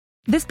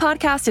This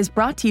podcast is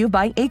brought to you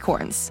by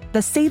Acorns,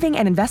 the saving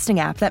and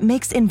investing app that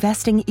makes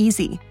investing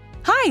easy.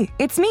 Hi,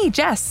 it's me,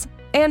 Jess.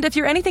 And if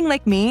you're anything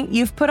like me,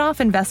 you've put off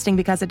investing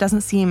because it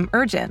doesn't seem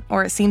urgent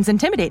or it seems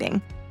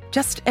intimidating.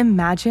 Just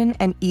imagine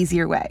an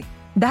easier way.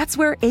 That's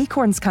where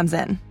Acorns comes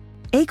in.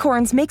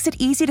 Acorns makes it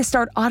easy to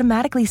start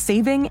automatically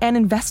saving and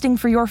investing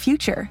for your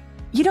future.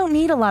 You don't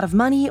need a lot of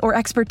money or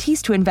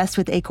expertise to invest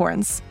with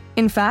Acorns.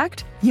 In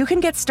fact, you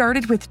can get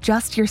started with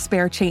just your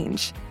spare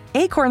change.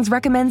 Acorns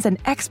recommends an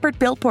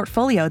expert-built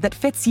portfolio that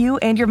fits you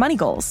and your money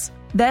goals,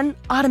 then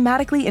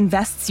automatically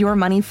invests your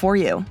money for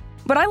you.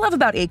 What I love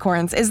about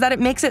Acorns is that it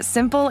makes it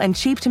simple and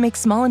cheap to make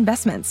small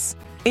investments.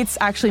 It's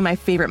actually my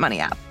favorite money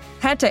app.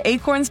 Head to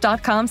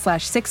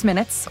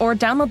acorns.com/6minutes or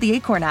download the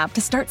Acorn app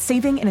to start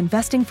saving and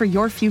investing for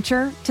your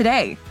future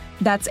today.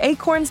 That's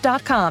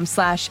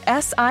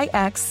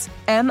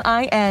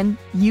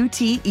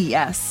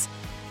acorns.com/SIXMINUTES.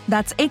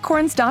 That's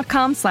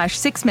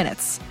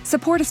acorns.com/6minutes.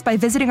 Support us by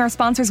visiting our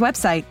sponsor's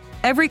website.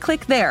 Every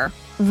click there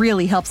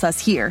really helps us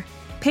here.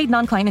 Paid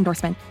non-client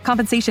endorsement.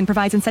 Compensation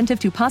provides incentive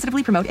to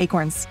positively promote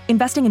Acorns.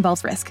 Investing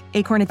involves risk.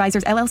 Acorn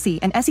Advisors LLC,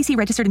 an SEC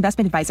registered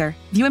investment advisor.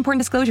 View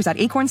important disclosures at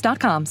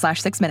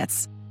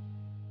acorns.com/6minutes.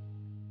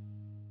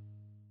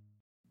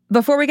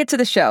 Before we get to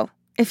the show,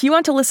 if you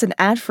want to listen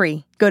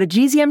ad-free, go to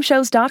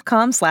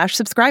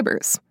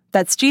gzmshows.com/subscribers.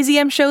 That's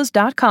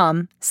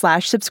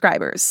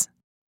gzmshows.com/subscribers.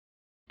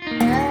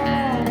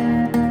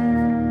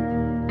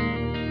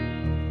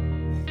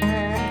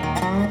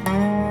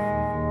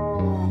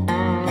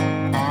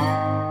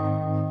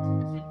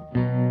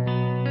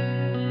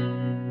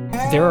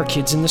 There are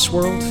kids in this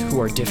world who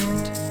are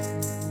different.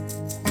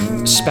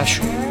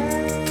 Special.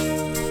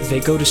 They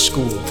go to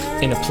school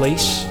in a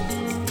place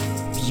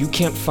you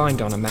can't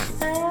find on a map.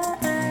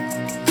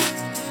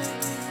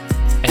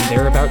 And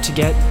they're about to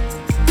get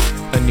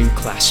a new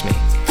classmate.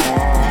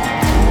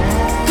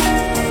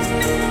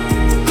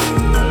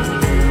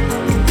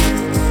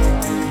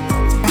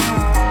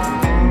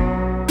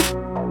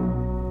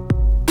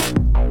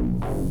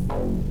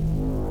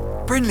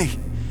 Brinley,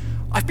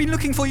 I've been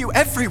looking for you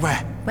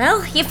everywhere.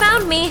 Well, you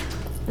found me.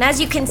 And as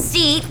you can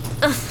see,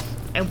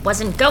 I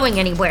wasn't going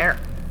anywhere.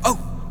 Oh,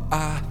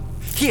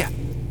 here.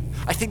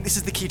 I think this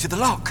is the key to the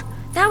lock.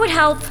 That would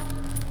help.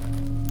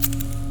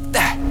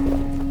 There.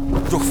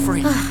 You're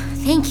free.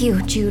 Thank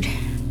you, Jude.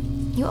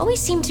 You always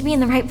seem to be in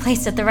the right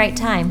place at the right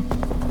time.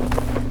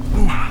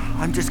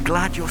 I'm just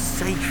glad you're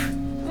safe.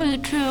 Me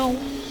too.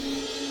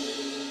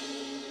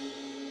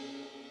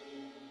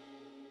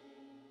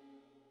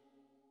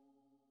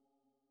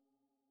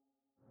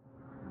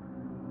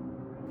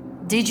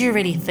 Did you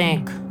really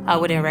think I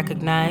wouldn't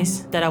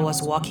recognize that I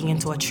was walking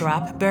into a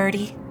trap,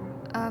 Birdie?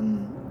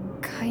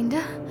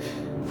 Kinda.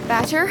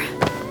 Badger?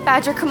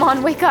 Badger, come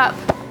on, wake up.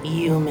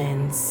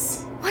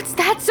 Humans. What's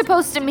that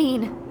supposed to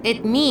mean?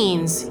 It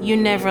means you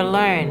never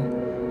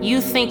learn. You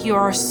think you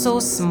are so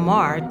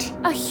smart.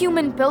 A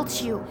human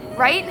built you,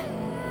 right?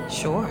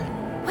 Sure.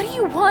 What do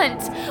you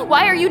want?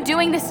 Why are you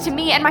doing this to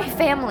me and my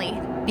family?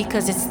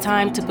 Because it's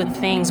time to put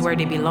things where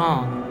they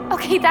belong.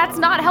 Okay, that's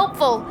not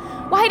helpful.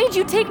 Why did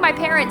you take my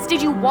parents?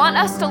 Did you want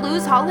us to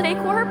lose Holiday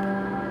Corp?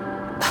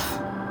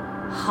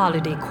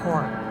 Holiday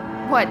Corp.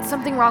 What,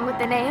 something wrong with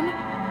the name?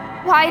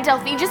 Why,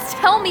 Delphine? Just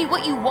tell me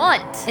what you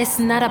want. It's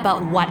not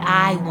about what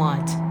I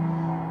want.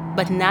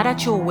 But now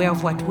that you're aware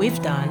of what we've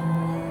done,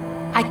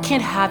 I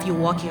can't have you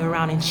walking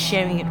around and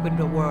sharing it with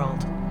the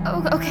world.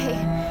 Oh, okay.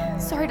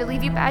 Sorry to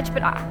leave you, Badge,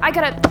 but I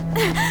gotta...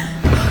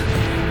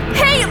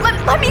 Hey,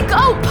 let me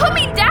go! Put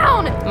me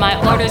down! My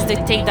orders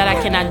dictate that I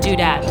cannot do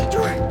that.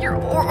 Your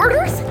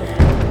orders?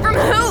 From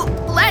who?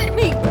 Let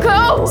me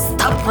go!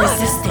 Stop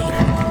resisting,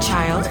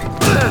 child.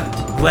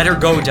 Let her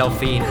go,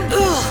 Delphine.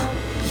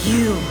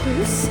 You.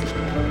 Bruce?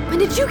 When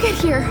did you get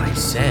here? I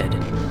said,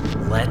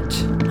 let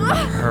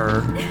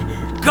her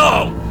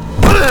go!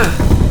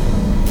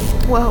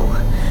 Whoa.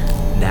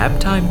 Nap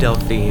time,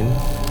 Delphine.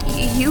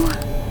 You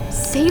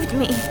saved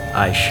me.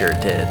 I sure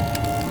did.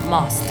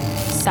 Must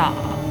stop.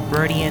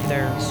 Birdie and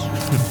theirs.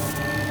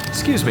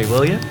 Excuse me,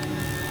 will you?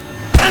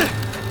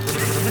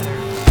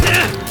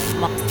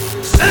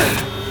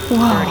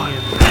 Whoa.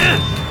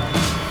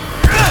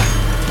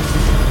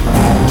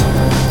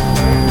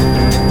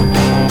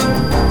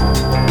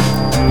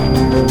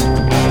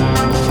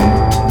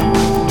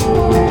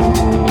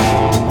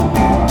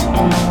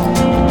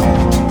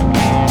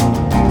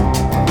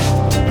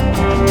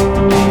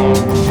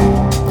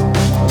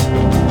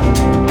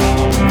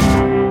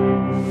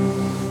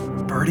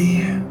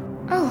 Birdie?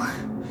 Oh.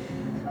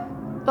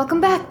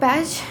 Welcome back,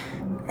 Badge.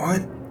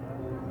 What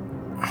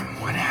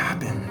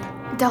happened?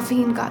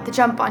 Delphine got the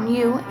jump on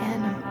you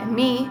and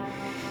me.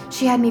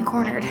 She had me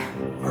cornered.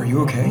 Are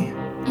you okay?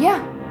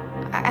 Yeah,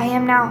 I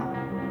am now.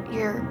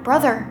 Your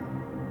brother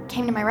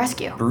came to my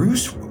rescue.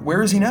 Bruce?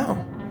 Where is he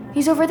now?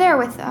 He's over there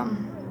with,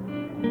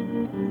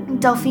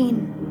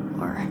 Delphine.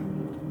 Or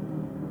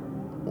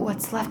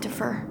what's left of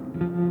her.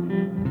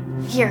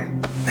 Here.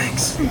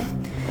 Thanks.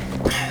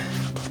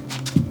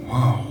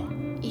 Whoa.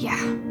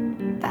 Yeah,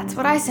 that's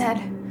what I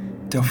said.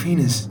 Delphine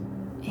is...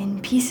 In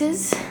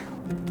pieces?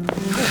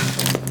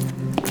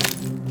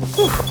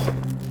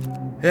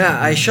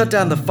 Yeah, I shut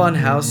down the fun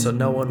house so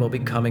no one will be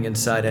coming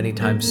inside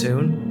anytime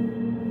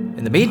soon.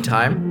 In the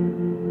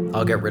meantime,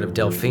 I'll get rid of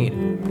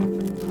Delphine.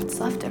 What's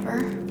left of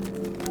her?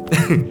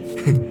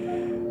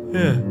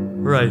 Yeah,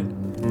 right.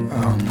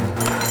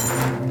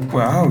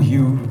 Wow,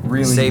 you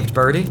really... Saved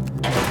Birdie?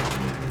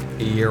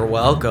 You're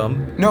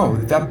welcome. No,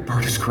 that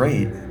bird is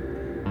great.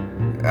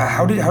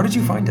 How did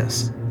you find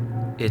us?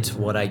 It's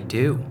what I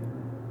do.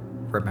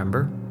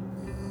 Remember?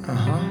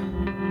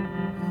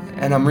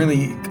 And I'm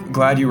really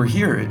glad you were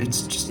here.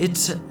 It's just...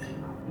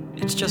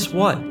 It's just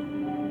what,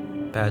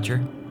 Badger?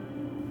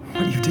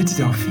 What you did to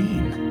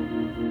Delphine.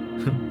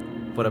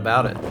 What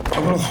about it?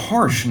 A little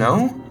harsh,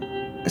 no?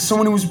 As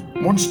someone who was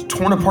once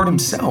torn apart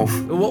himself.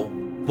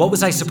 What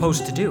was I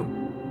supposed to do?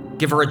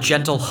 Give her a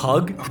gentle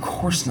hug? Of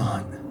course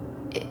not.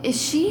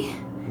 Is she?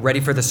 Ready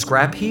for the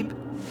scrap heap?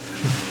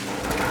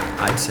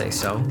 I'd say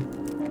so.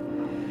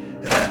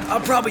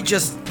 I'll probably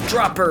just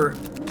drop her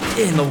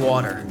in the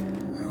water.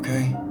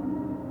 Okay.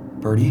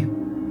 Birdie?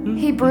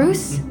 Hey,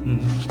 Bruce?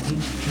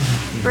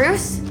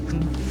 Bruce?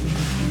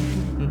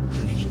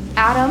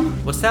 Adam?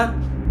 What's that?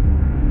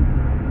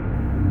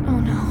 Oh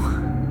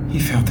no. He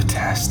failed the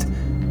test.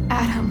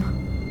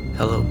 Adam.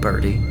 Hello,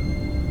 Birdie.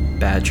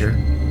 Badger.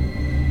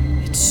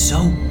 It's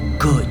so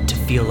good to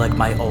feel like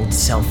my old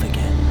self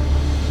again.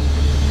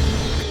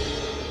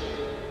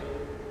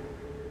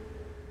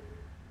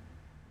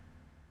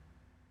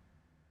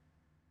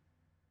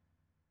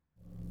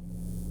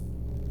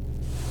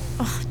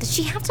 Did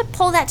she have to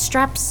pull that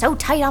strap so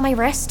tight on my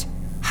wrist?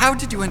 How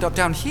did you end up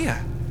down here?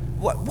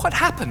 What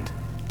happened?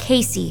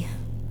 Casey.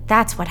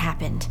 That's what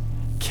happened.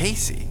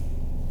 Casey?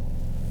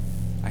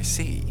 I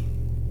see.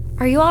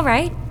 Are you all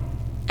right?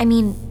 I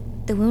mean,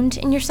 the wound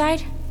in your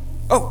side?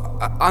 Oh,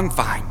 I'm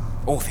fine,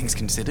 all things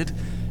considered.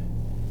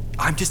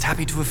 I'm just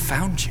happy to have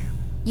found you.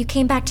 You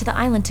came back to the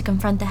island to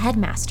confront the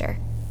headmaster.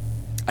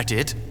 I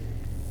did.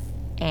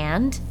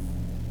 And?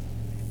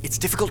 It's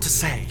difficult to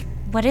say.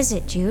 What is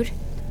it, Jude?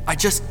 I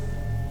just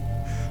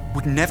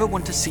would never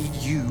want to see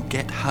you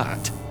get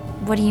hurt.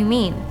 What do you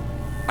mean?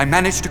 I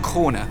managed to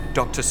corner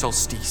Dr.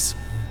 Solstice.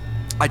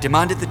 I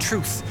demanded the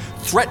truth,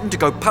 threatened to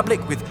go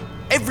public with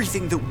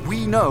everything that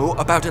we know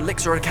about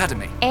Elixir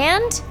Academy.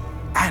 And?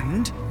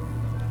 And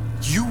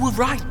you were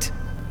right.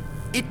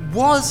 It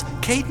was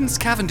Cadence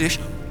Cavendish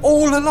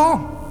all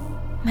along.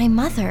 My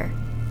mother.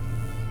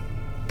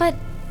 But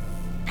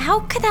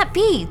how could that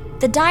be?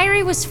 The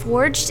diary was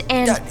forged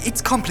and...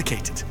 It's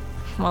complicated.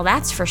 Well,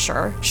 that's for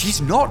sure.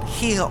 She's not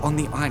here on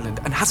the island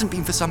and hasn't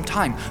been for some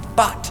time,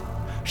 but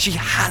she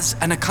has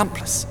an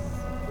accomplice.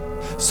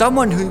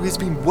 Someone who has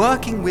been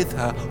working with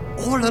her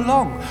all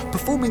along,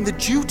 performing the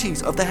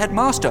duties of the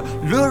headmaster,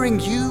 luring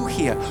you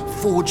here,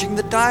 forging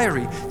the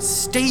diary,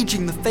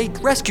 staging the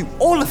fake rescue,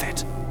 all of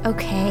it.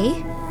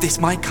 Okay. This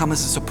might come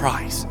as a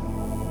surprise.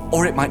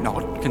 Or it might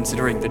not,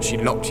 considering that she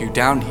locked you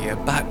down here,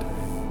 but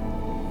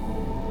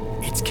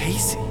it's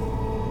Casey.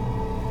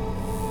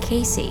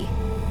 Casey.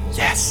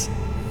 Yes.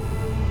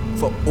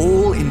 For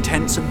all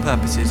intents and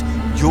purposes,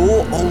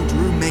 your old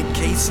roommate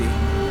Casey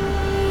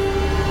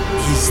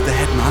is the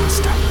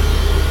headmaster.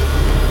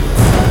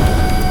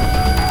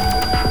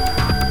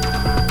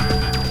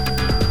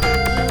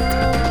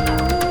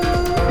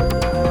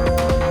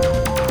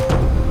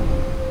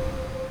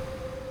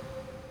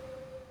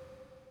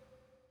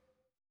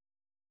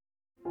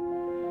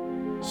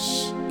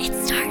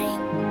 It's starting.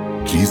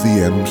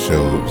 GZM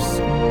shows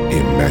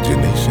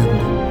Imagination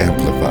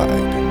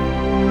Amplified.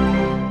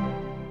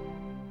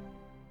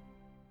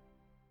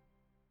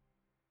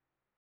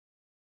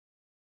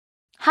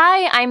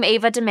 Hi, I'm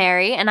Ava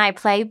DeMary, and I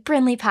play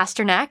Brinley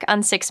Pasternak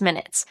on 6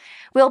 Minutes.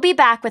 We'll be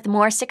back with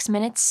more 6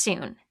 Minutes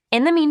soon.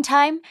 In the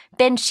meantime,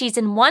 binge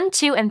season 1,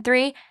 2, and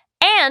 3,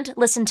 and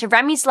listen to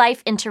Remy's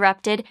Life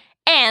Interrupted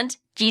and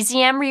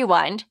GZM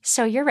Rewind,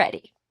 so you're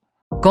ready.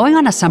 Going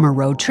on a summer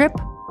road trip?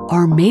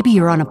 Or maybe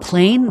you're on a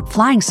plane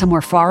flying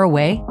somewhere far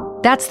away?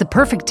 That's the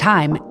perfect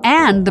time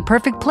and the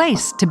perfect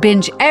place to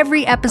binge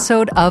every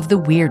episode of The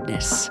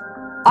Weirdness.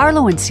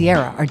 Arlo and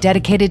Sierra are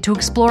dedicated to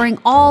exploring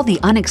all the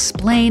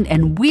unexplained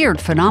and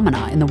weird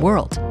phenomena in the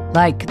world,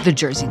 like the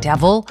Jersey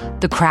Devil,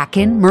 the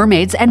Kraken,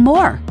 mermaids, and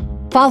more.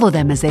 Follow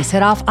them as they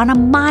set off on a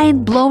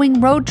mind-blowing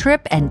road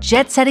trip and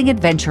jet-setting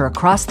adventure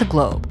across the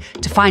globe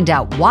to find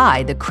out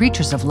why the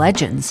creatures of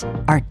legends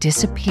are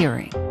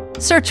disappearing.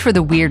 Search for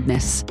The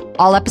Weirdness.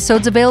 All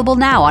episodes available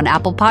now on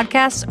Apple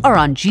Podcasts or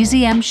on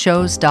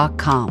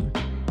gzmshows.com.